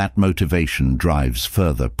 and that motivation drives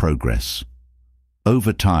further progress.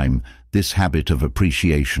 Over time, this habit of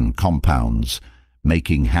appreciation compounds,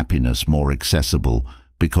 making happiness more accessible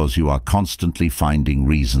because you are constantly finding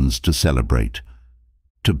reasons to celebrate.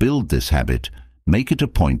 To build this habit, make it a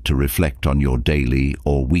point to reflect on your daily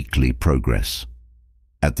or weekly progress.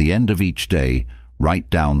 At the end of each day,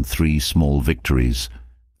 write down 3 small victories,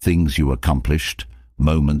 things you accomplished,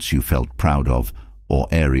 moments you felt proud of, or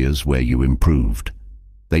areas where you improved.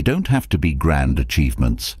 They don't have to be grand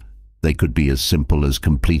achievements. They could be as simple as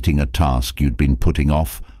completing a task you'd been putting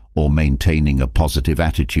off or maintaining a positive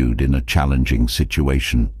attitude in a challenging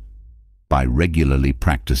situation. By regularly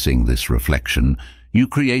practicing this reflection, you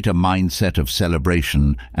create a mindset of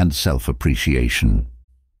celebration and self-appreciation.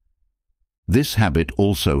 This habit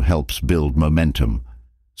also helps build momentum.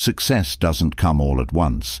 Success doesn't come all at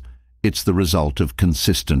once. It's the result of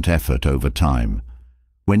consistent effort over time.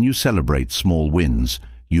 When you celebrate small wins,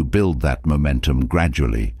 you build that momentum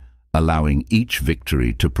gradually, allowing each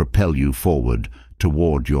victory to propel you forward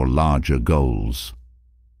toward your larger goals.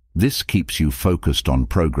 This keeps you focused on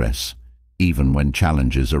progress, even when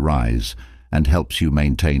challenges arise, and helps you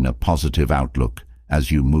maintain a positive outlook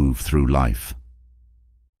as you move through life.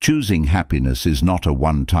 Choosing happiness is not a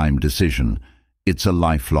one-time decision, it's a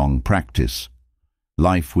lifelong practice.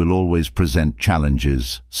 Life will always present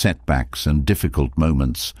challenges, setbacks, and difficult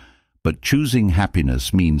moments, but choosing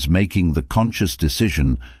happiness means making the conscious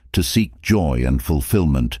decision to seek joy and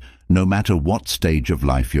fulfillment no matter what stage of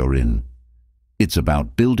life you're in. It's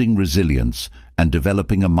about building resilience and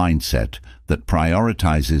developing a mindset that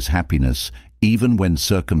prioritizes happiness even when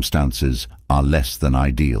circumstances are less than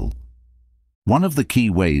ideal. One of the key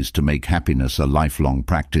ways to make happiness a lifelong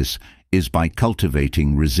practice is by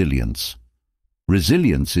cultivating resilience.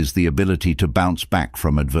 Resilience is the ability to bounce back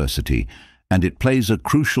from adversity, and it plays a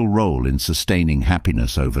crucial role in sustaining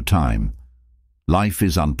happiness over time. Life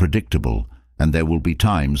is unpredictable, and there will be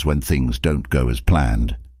times when things don't go as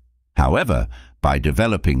planned. However, by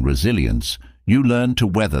developing resilience, you learn to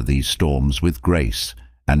weather these storms with grace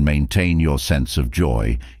and maintain your sense of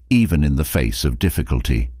joy, even in the face of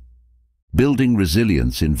difficulty. Building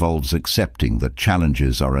resilience involves accepting that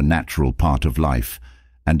challenges are a natural part of life,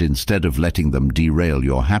 and instead of letting them derail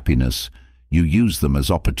your happiness, you use them as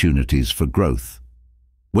opportunities for growth.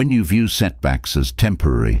 When you view setbacks as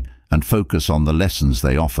temporary and focus on the lessons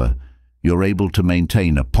they offer, you're able to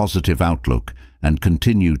maintain a positive outlook and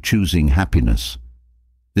continue choosing happiness.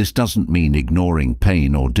 This doesn't mean ignoring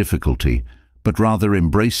pain or difficulty, but rather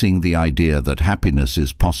embracing the idea that happiness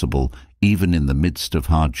is possible even in the midst of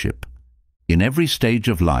hardship. In every stage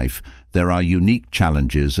of life, there are unique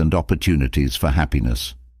challenges and opportunities for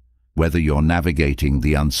happiness. Whether you're navigating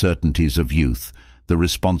the uncertainties of youth, the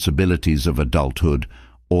responsibilities of adulthood,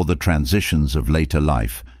 or the transitions of later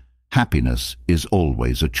life, happiness is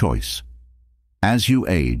always a choice. As you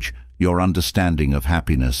age, your understanding of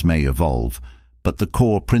happiness may evolve, but the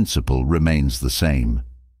core principle remains the same.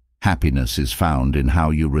 Happiness is found in how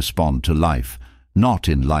you respond to life, not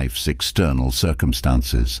in life's external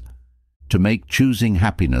circumstances. To make choosing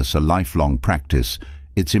happiness a lifelong practice,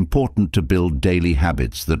 it's important to build daily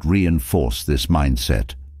habits that reinforce this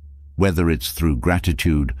mindset. Whether it's through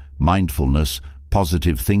gratitude, mindfulness,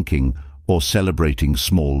 positive thinking, or celebrating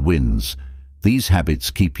small wins, these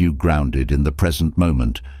habits keep you grounded in the present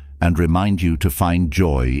moment and remind you to find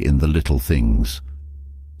joy in the little things.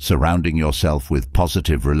 Surrounding yourself with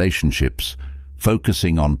positive relationships,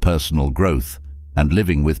 focusing on personal growth, and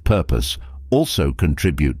living with purpose also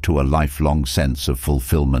contribute to a lifelong sense of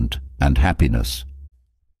fulfillment and happiness.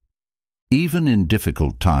 Even in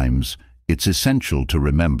difficult times, it's essential to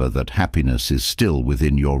remember that happiness is still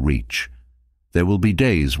within your reach. There will be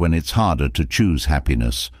days when it's harder to choose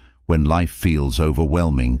happiness, when life feels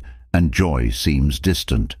overwhelming and joy seems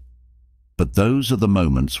distant. But those are the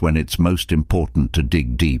moments when it's most important to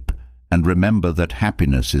dig deep and remember that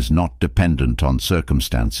happiness is not dependent on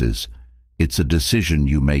circumstances. It's a decision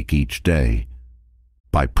you make each day.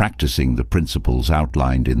 By practicing the principles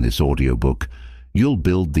outlined in this audiobook, you'll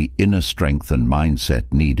build the inner strength and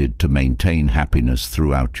mindset needed to maintain happiness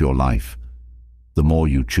throughout your life. The more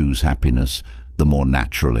you choose happiness, the more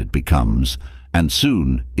natural it becomes, and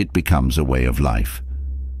soon it becomes a way of life.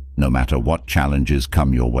 No matter what challenges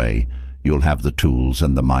come your way, you'll have the tools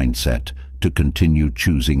and the mindset to continue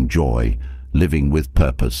choosing joy, living with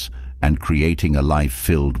purpose, and creating a life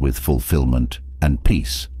filled with fulfillment and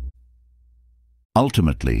peace.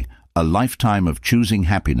 Ultimately, a lifetime of choosing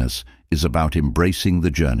happiness is about embracing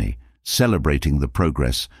the journey, celebrating the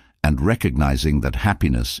progress, and recognizing that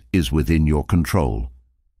happiness is within your control.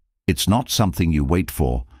 It's not something you wait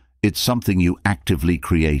for, it's something you actively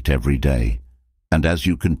create every day. And as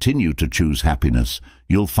you continue to choose happiness,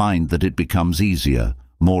 you'll find that it becomes easier,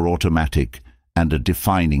 more automatic, and a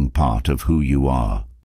defining part of who you are.